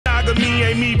me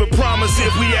ain't me, but promise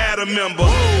if we add a member.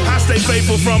 I stay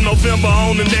faithful from November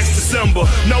on the next December.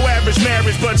 No average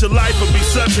marriage, but your life will be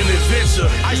such an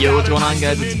adventure. Yo, what's going on,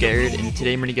 guys? It's Garrett, and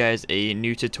today I'm bringing you guys a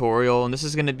new tutorial, and this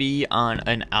is going to be on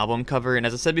an album cover. And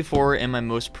as I said before in my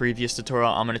most previous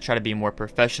tutorial, I'm going to try to be more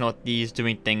professional at these,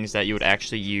 doing things that you would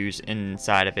actually use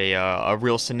inside of a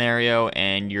real scenario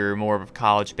and your more of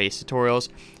college-based tutorials.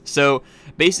 So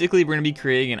basically, we're going to be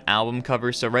creating an album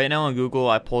cover. So right now on Google,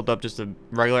 I pulled up just the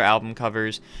regular album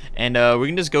covers, and we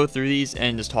can just go through these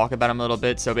and just talk about them a little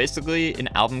bit. So basically, an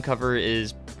album cover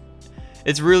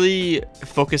it's really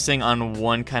focusing on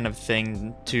one kind of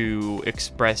thing to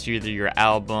express either your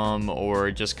album or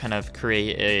just kind of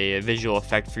create a visual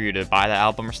effect for you to buy the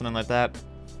album or something like that.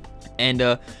 And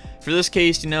for this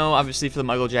case, you know, obviously for the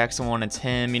Michael Jackson one, it's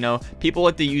him. You know, people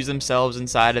like to use themselves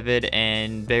inside of it,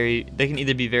 and they can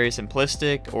either be very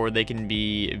simplistic or they can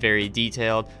be very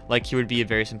detailed. Like he would be a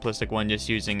very simplistic one, just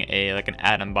using like an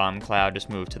atom bomb cloud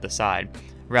just moved to the side,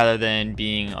 rather than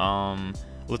being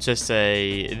let's just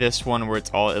say this one where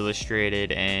it's all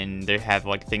illustrated and they have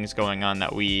like things going on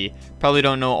that we probably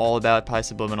don't know all about, probably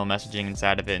subliminal messaging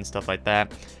inside of it and stuff like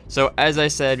that. So as I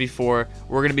said before,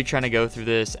 we're going to be trying to go through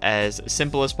this as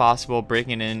simple as possible,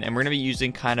 breaking in, and we're going to be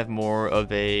using kind of more of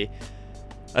a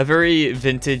very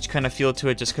vintage kind of feel to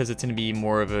it, just because it's going to be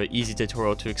more of an easy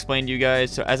tutorial to explain to you guys.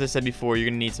 So as I said before, you're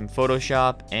going to need some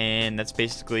Photoshop, and that's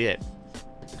basically it.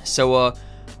 So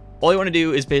all you want to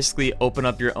do is basically open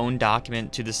up your own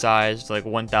document to the size like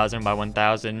 1000 by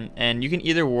 1000, and you can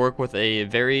either work with a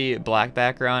very black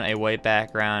background, a white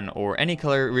background, or any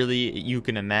color really you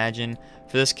can imagine.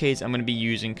 For this case, I'm going to be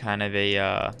using kind of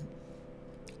a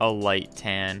light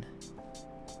tan,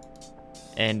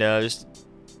 and just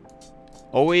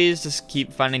always just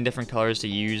keep finding different colors to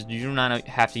use. You do not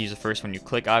have to use the first one you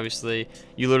click, obviously.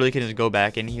 You literally can just go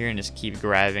back in here and just keep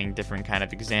grabbing different kind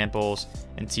of examples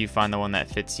until you find the one that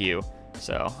fits you.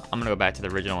 So I'm gonna go back to the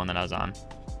original one that I was on.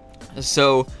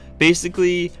 So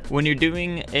basically, when you're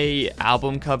doing a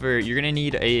album cover, you're gonna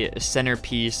need a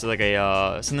centerpiece, like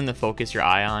something to focus your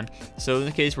eye on. So in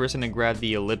this case, we're just gonna grab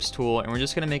the ellipse tool, and we're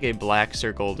just gonna make a black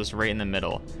circle just right in the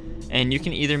middle. And you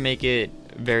can either make it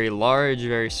very large,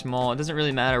 very small, it doesn't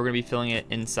really matter. We're gonna be filling it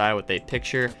inside with a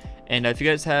picture. And if you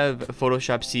guys have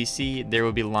Photoshop CC, there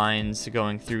will be lines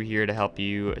going through here to help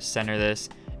you center this.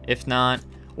 If not,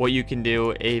 what you can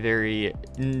do, a very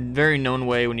known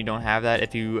way when you don't have that,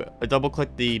 if you double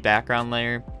click the background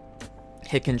layer,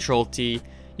 hit Control T,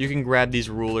 you can grab these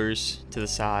rulers to the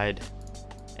side,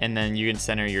 and then you can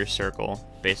center your circle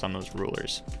based on those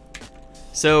rulers.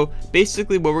 So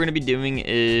basically what we're going to be doing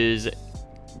is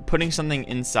putting something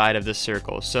inside of this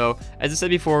circle. So as I said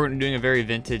before, we're doing a very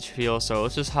vintage feel, so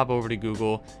let's just hop over to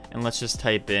Google and let's just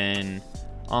type in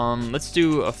let's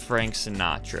do a Frank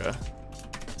Sinatra,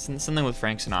 something with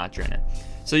Frank Sinatra in it.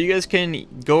 So you guys can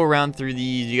go around through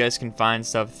these, you guys can find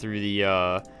stuff through the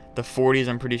 40s.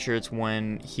 I'm pretty sure it's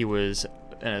when he was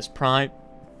in his prime,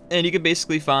 and you can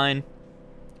basically find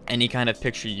any kind of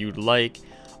picture you'd like.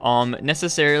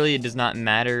 Necessarily it does not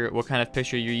matter what kind of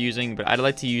picture you're using, but I'd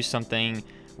like to use something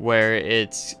where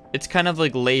it's kind of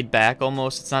like laid back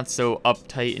almost. It's not so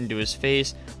uptight into his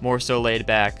face, more so laid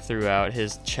back throughout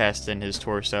his chest and his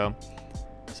torso.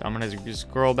 So I'm gonna just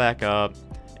scroll back up,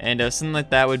 and something like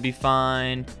that would be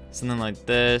fine. Something like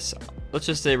this. Let's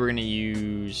just say we're gonna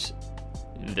use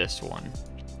this one.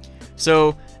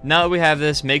 So now that we have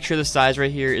this, make sure the size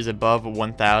right here is above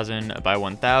 1000 by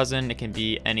 1000. It can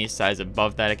be any size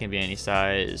above that. It can be any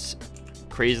size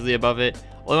crazily above it.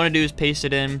 All I want to do is paste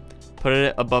it in, put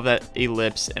it above that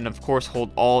ellipse, and of course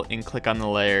hold Alt and click on the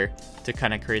layer to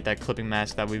kind of create that clipping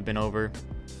mask that we've been over.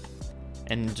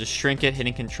 And just shrink it,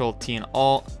 hitting Control T and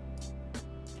Alt.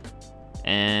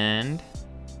 And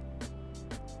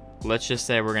let's just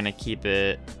say we're going to keep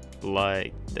it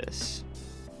like this.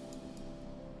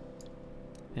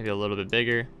 Maybe a little bit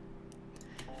bigger.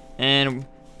 And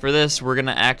for this, we're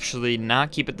gonna actually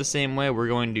not keep it the same way. We're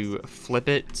going to flip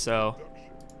it. So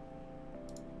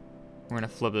we're gonna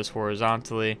flip this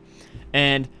horizontally.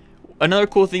 And another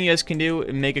cool thing you guys can do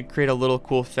and make it create a little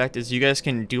cool effect is you guys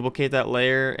can duplicate that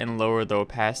layer and lower the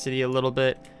opacity a little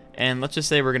bit. And let's just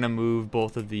say we're gonna move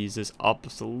both of these just up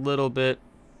just a little bit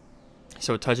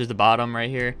so it touches the bottom right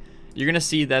here. You're gonna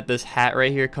see that this hat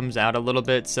right here comes out a little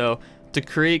bit. So to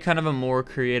create kind of a more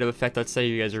creative effect, let's say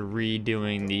you guys are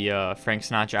redoing the Frank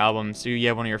Sinatra album, so you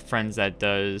have one of your friends that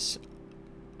does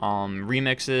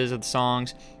remixes of the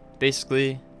songs.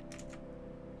 Basically,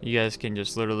 you guys can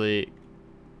just literally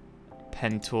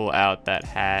pen tool out that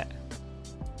hat.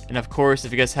 And of course,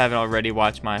 if you guys haven't already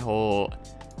watched my whole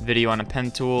video on a pen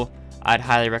tool, I'd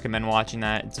highly recommend watching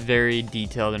that. It's very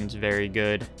detailed and it's very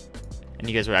good, and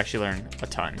you guys would actually learn a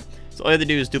ton. So all you have to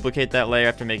do is duplicate that layer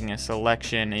after making a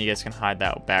selection, and you guys can hide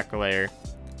that back layer.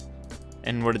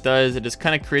 And what it does, it just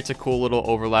kind of creates a cool little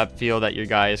overlap feel that your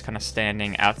guy is kind of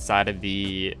standing outside of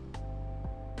the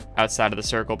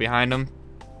circle behind him.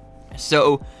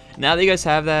 So now that you guys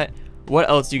have that, what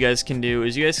else you guys can do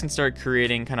is you guys can start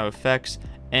creating kind of effects.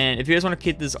 And if you guys want to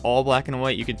keep this all black and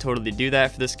white, you can totally do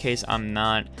that. For this case, I'm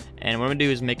not. And what I'm gonna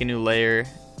do is make a new layer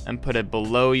and put it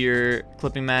below your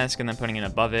clipping mask and then putting it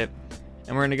above it.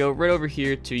 And we're gonna go right over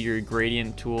here to your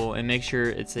gradient tool and make sure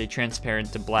it's a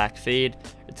transparent to black fade.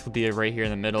 It's gonna be right here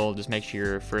in the middle. Just make sure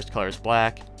your first color is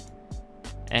black,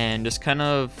 and just kind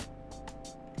of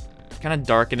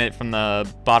darken it from the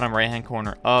bottom right hand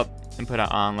corner up and put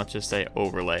it on, let's just say,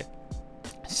 overlay.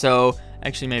 So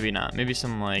actually maybe not, maybe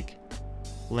some like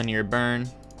linear burn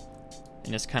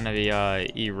and just kind of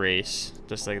erase,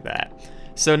 just like that.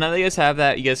 So now that you guys have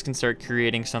that, you guys can start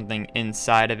creating something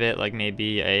inside of it, like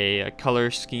maybe a color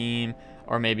scheme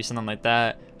or maybe something like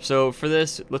that. So for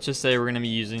this, let's just say we're going to be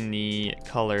using the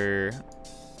color,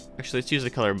 actually let's use the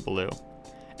color blue.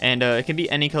 And it can be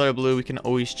any color blue, we can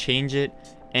always change it.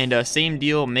 And same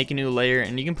deal, make a new layer,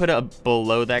 and you can put it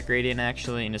below that gradient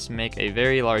actually, and just make a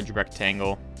very large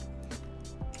rectangle.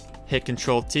 Hit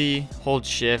Control T, hold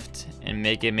Shift, and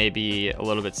make it maybe a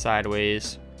little bit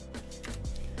sideways.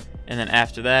 And then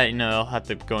after that, you know, I'll have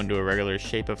to go into a regular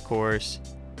shape, of course.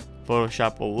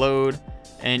 Photoshop will load,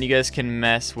 and you guys can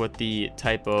mess with the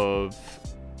type of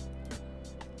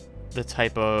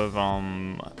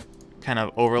kind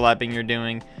of overlapping you're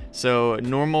doing. So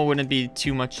normal wouldn't be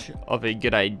too much of a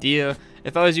good idea.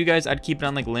 If I was you guys, I'd keep it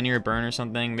on like linear burn or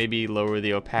something, maybe lower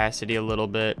the opacity a little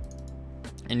bit,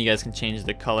 and you guys can change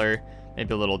the color,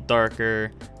 maybe a little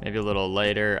darker, maybe a little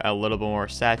lighter, a little bit more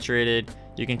saturated.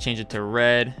 You can change it to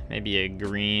red, maybe a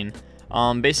green.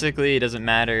 Basically it doesn't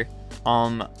matter.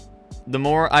 The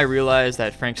more I realize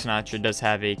that Frank Sinatra does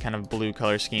have a kind of blue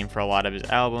color scheme for a lot of his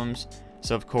albums,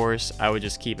 so of course I would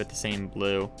just keep it the same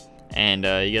blue, and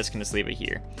you guys can just leave it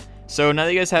here. So now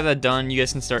that you guys have that done, you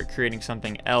guys can start creating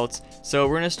something else. So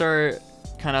we're gonna start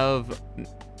kind of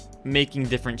making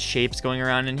different shapes going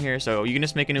around in here. So you can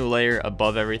just make a new layer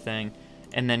above everything,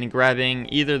 and then grabbing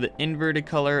either the inverted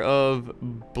color of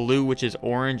blue, which is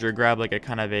orange, or grab like a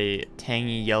kind of a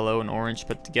tangy yellow and orange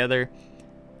put together,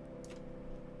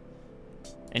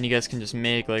 and you guys can just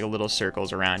make like a little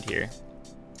circles around here.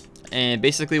 And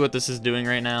basically what this is doing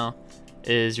right now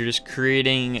is you're just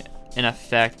creating an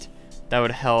effect that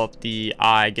would help the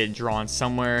eye get drawn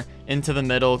somewhere into the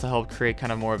middle to help create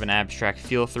kind of more of an abstract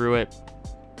feel through it.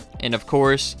 And of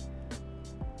course,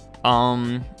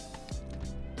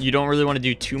 you don't really want to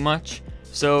do too much.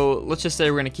 So let's just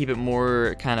say we're going to keep it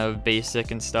more kind of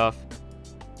basic and stuff.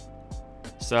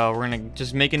 So we're going to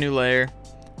just make a new layer.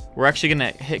 We're actually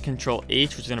going to hit Control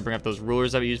H, which is going to bring up those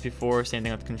rulers that we used before. Same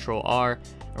thing with Control R.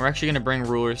 And we're actually going to bring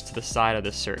rulers to the side of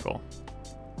this circle.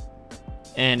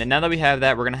 And now that we have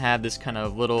that, we're going to have this kind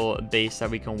of little base that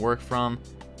we can work from.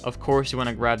 Of course, you want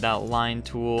to grab that line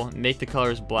tool, make the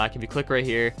colors black. If you click right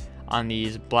here on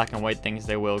these black and white things,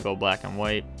 they will go black and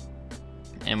white.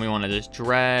 And we want to just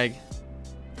drag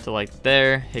to like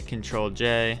there, hit Control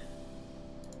J,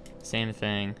 same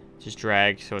thing, just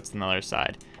drag so it's on the other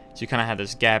side. So you kind of have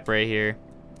this gap right here.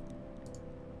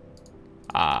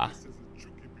 I'm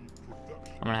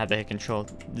gonna have to hit Control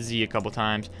Z a couple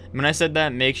times. When I said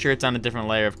that, make sure it's on a different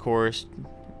layer, of course.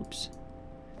 Oops.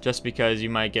 Just because you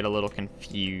might get a little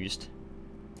confused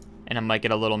and it might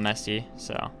get a little messy.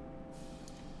 So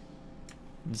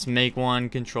just make one,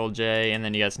 Control J, and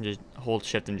then you guys can just hold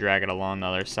Shift and drag it along the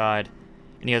other side,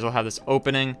 and you guys will have this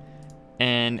opening.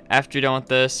 And after you're done with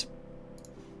this,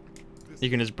 you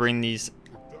can just bring these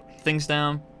things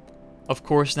down. Of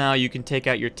course, now you can take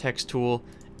out your text tool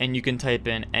and you can type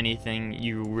in anything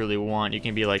you really want. You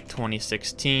can be like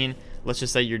 2016. Let's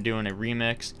just say you're doing a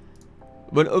remix.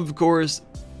 But of course,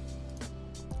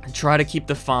 try to keep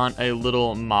the font a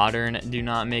little modern. Do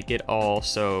not make it all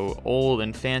so old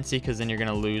and fancy, because then you're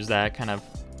gonna lose that kind of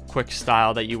quick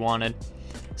style that you wanted.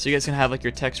 So you guys can have like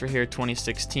your text right here,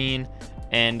 2016.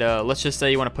 And let's just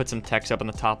say you want to put some text up in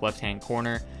the top left hand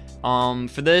corner.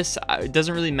 For this, it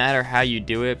doesn't really matter how you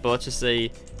do it, but let's just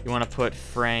say you want to put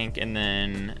Frank and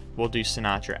then we'll do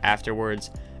Sinatra afterwards.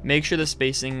 Make sure the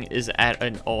spacing is at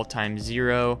an all-time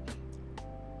 0.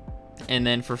 And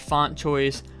then for font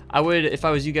choice, I would, if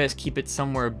I was you guys, keep it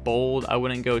somewhere bold. I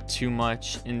wouldn't go too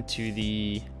much into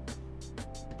the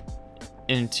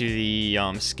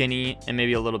skinny, and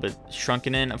maybe a little bit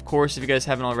shrunken in. Of course, if you guys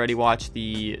haven't already watched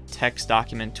the text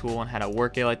document tool and how to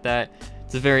work it like that,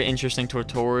 It's a very interesting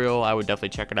tutorial. I would definitely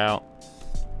check it out.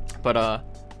 But I'm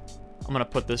gonna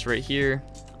put this right here.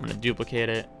 I'm gonna duplicate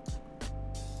it.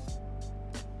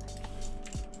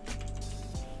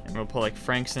 And we'll put like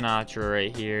Frank Sinatra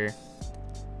right here,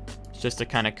 just to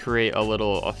kind of create a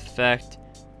little effect.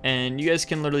 And you guys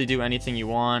can literally do anything you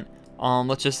want.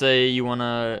 Let's just say you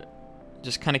wanna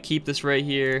just kind of keep this right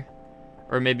here,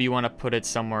 or maybe you want to put it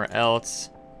somewhere else.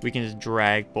 We can just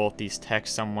drag both these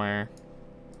texts somewhere.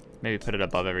 Maybe put it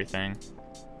above everything,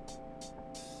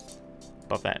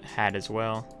 above that hat as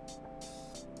well.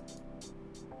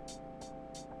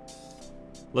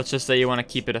 Let's just say you want to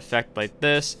keep it effect like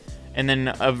this. And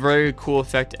then a very cool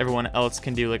effect everyone else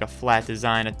can do, like a flat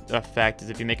design effect,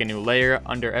 is if you make a new layer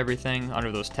under everything,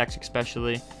 under those texts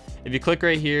especially. If you click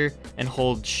right here and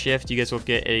hold shift, you guys will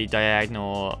get a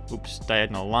diagonal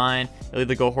line. It'll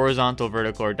either go horizontal,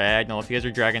 vertical, or diagonal. If you guys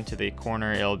are dragging to the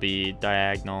corner, it'll be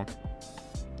diagonal.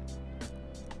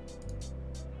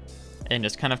 And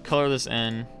just kind of color this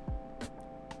in.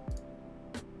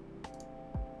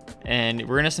 And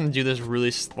we're gonna do this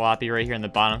really sloppy right here in the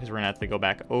bottom because we're gonna have to go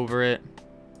back over it.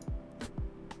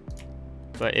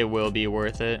 But it will be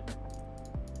worth it.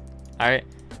 Alright.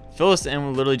 Fill this in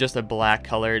with literally just a black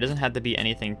color. It doesn't have to be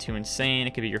anything too insane.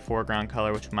 It could be your foreground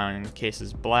color, which in my case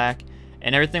is black.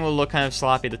 And everything will look kind of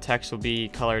sloppy. The text will be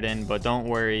colored in, but don't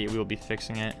worry, we will be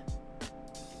fixing it.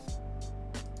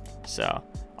 So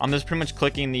I'm just pretty much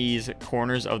clicking these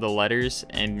corners of the letters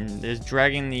and just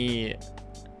dragging the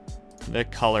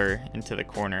color into the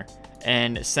corner.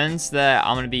 And since that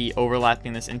I'm going to be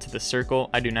overlapping this into the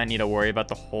circle, I do not need to worry about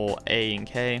the whole A and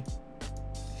K.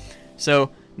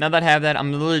 So now that I have that,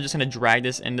 I'm literally just going to drag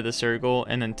this into the circle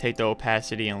and then take the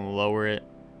opacity and lower it.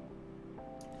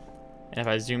 And if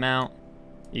I zoom out,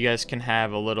 you guys can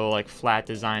have a little like flat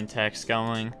design text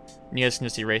going. And you guys can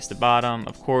just erase the bottom.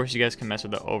 Of course, you guys can mess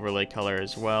with the overlay color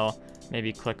as well.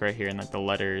 Maybe click right here and like the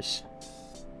letters.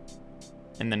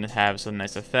 And then it has a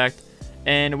nice effect.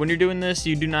 And when you're doing this,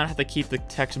 you do not have to keep the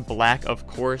text black. Of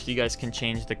course, you guys can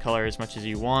change the color as much as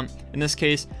you want. In this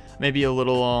case, maybe a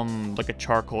little like a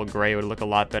charcoal gray would look a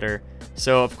lot better.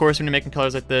 So of course, when you're making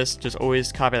colors like this, just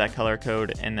always copy that color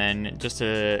code, and then just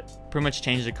to pretty much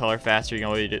change the color faster,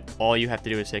 all you have to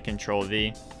do is hit Control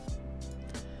V.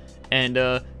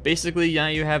 And basically, now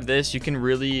you have this, you can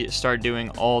really start doing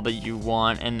all that you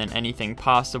want and then anything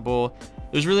possible.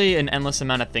 There's really an endless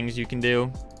amount of things you can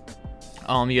do.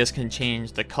 You guys can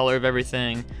change the color of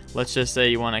everything. Let's just say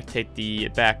you want to take the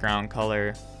background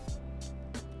color,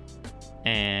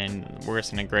 and we're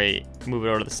just gonna move it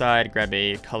over to the side, grab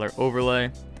a color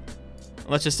overlay.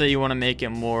 Let's just say you want to make it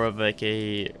more of like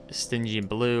a stingy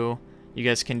blue. You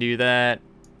guys can do that.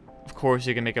 Of course,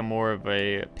 you can make it more of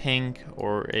a pink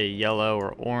or a yellow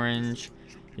or orange.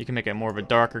 You can make it more of a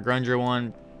darker, grungier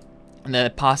one. And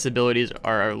the possibilities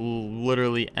are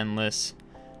literally endless.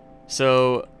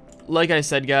 So like I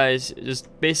said, guys, just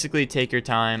basically take your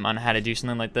time on how to do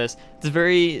something like this. It's a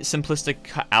very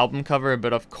simplistic album cover,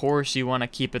 but of course you want to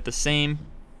keep it the same.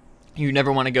 You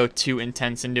never want to go too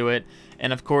intense into it.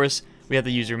 And of course, we have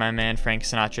to use my man Frank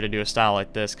Sinatra to do a style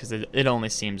like this because it only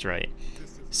seems right.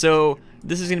 So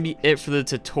this is going to be it for the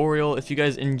tutorial. If you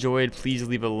guys enjoyed, please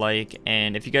leave a like.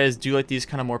 And if you guys do like these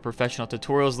kind of more professional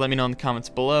tutorials, let me know in the comments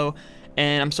below.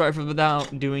 And I'm sorry for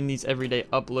without doing these everyday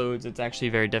uploads. It's actually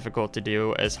very difficult to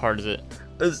do. As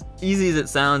easy as it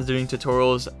sounds, doing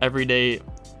tutorials every day,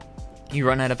 you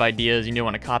run out of ideas. You don't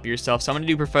want to copy yourself. So I'm going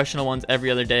to do professional ones every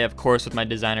other day, of course, with my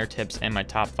designer tips and my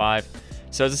top 5.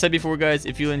 So as I said before, guys,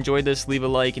 if you enjoyed this, leave a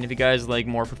like. And if you guys like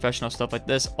more professional stuff like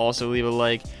this, also leave a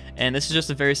like. And this is just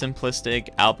a very simplistic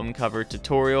album cover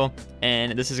tutorial.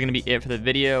 And this is going to be it for the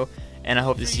video. And I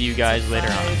hope to see you guys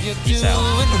later on. Peace out.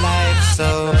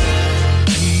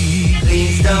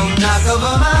 Please don't knock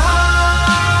over my heart.